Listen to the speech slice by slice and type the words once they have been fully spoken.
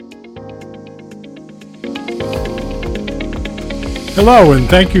Hello, and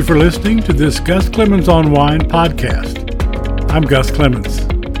thank you for listening to this Gus Clemens on Wine podcast. I'm Gus Clemens.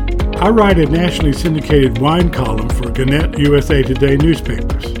 I write a nationally syndicated wine column for Gannett USA Today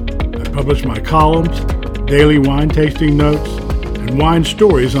newspapers. I publish my columns, daily wine tasting notes, and wine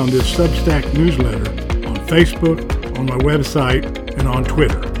stories on this Substack newsletter on Facebook, on my website, and on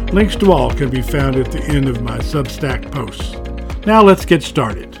Twitter. Links to all can be found at the end of my Substack posts. Now let's get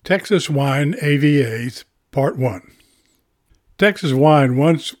started. Texas Wine AVAs, Part 1. Texas wine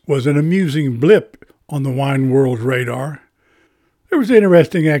once was an amusing blip on the wine world radar. There was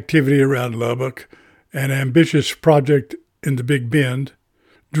interesting activity around Lubbock, an ambitious project in the Big Bend,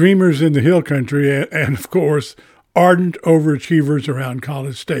 dreamers in the Hill Country, and of course, ardent overachievers around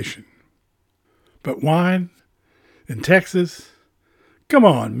College Station. But wine? In Texas? Come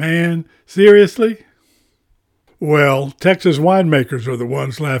on, man. Seriously? Well, Texas winemakers are the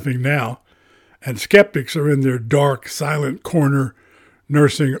ones laughing now, and skeptics are in their dark, silent corner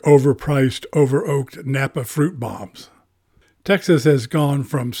nursing overpriced, over-oaked Napa fruit bombs. Texas has gone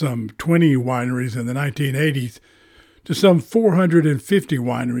from some 20 wineries in the 1980s to some 450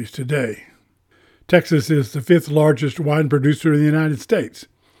 wineries today. Texas is the fifth largest wine producer in the United States.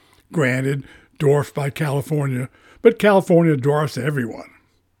 Granted, dwarfed by California, but California dwarfs everyone.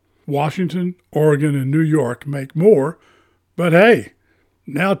 Washington, Oregon, and New York make more, but hey,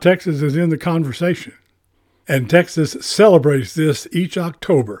 now Texas is in the conversation. And Texas celebrates this each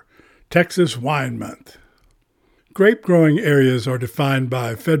October, Texas Wine Month. Grape-growing areas are defined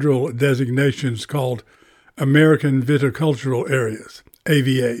by federal designations called American Viticultural Areas,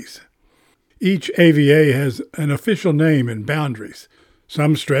 AVAs. Each AVA has an official name and boundaries.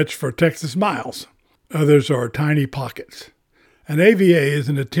 Some stretch for Texas miles. Others are tiny pockets. An AVA is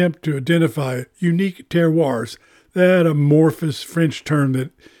an attempt to identify unique terroirs, that amorphous French term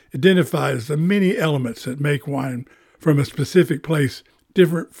that identifies the many elements that make wine from a specific place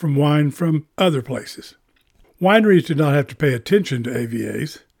different from wine from other places. Wineries do not have to pay attention to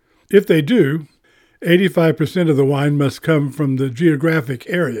AVAs. If they do, 85% of the wine must come from the geographic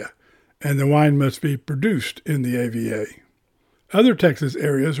area, and the wine must be produced in the AVA. Other Texas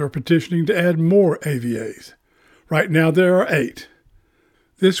areas are petitioning to add more AVAs. Right now there are 8.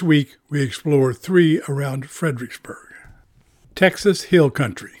 This week we explore 3 around Fredericksburg. Texas Hill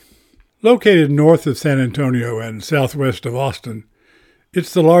Country. Located north of San Antonio and southwest of Austin,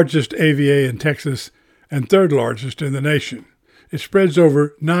 it's the largest AVA in Texas and third largest in the nation. It spreads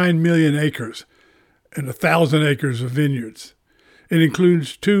over 9 million acres and 1,000 acres of vineyards. It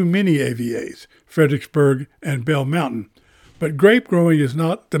includes 2 mini AVAs, Fredericksburg and Bell Mountain, but grape growing is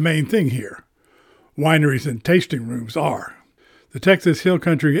not the main thing here. Wineries and tasting rooms are. The Texas Hill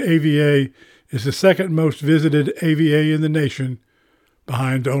Country AVA is the second most visited AVA in the nation,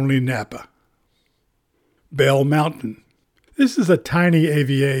 behind only Napa. Bell Mountain. This is a tiny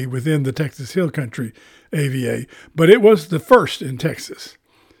AVA within the Texas Hill Country AVA, but it was the first in Texas.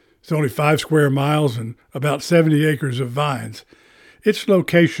 It's only 5 square miles and about 70 acres of vines. Its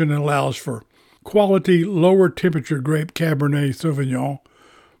location allows for quality, lower temperature grape Cabernet Sauvignon,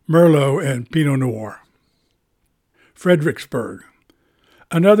 Merlot, and Pinot Noir. Fredericksburg.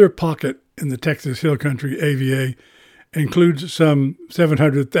 Another pocket in the Texas Hill Country AVA includes some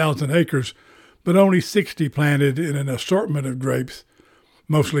 700,000 acres, but only 60 planted in an assortment of grapes,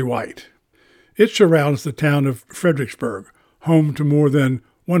 mostly white. It surrounds the town of Fredericksburg, home to more than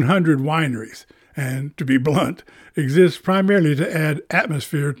 100 wineries, and, to be blunt, exists primarily to add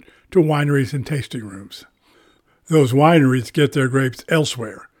atmosphere to wineries and tasting rooms. Those wineries get their grapes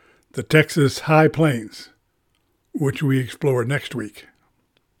elsewhere, the Texas High Plains, which we explore next week.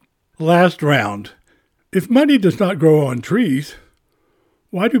 Last round. If money does not grow on trees,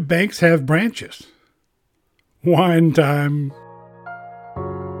 why do banks have branches? Wine time.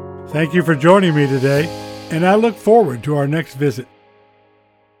 Thank you for joining me today, and I look forward to our next visit.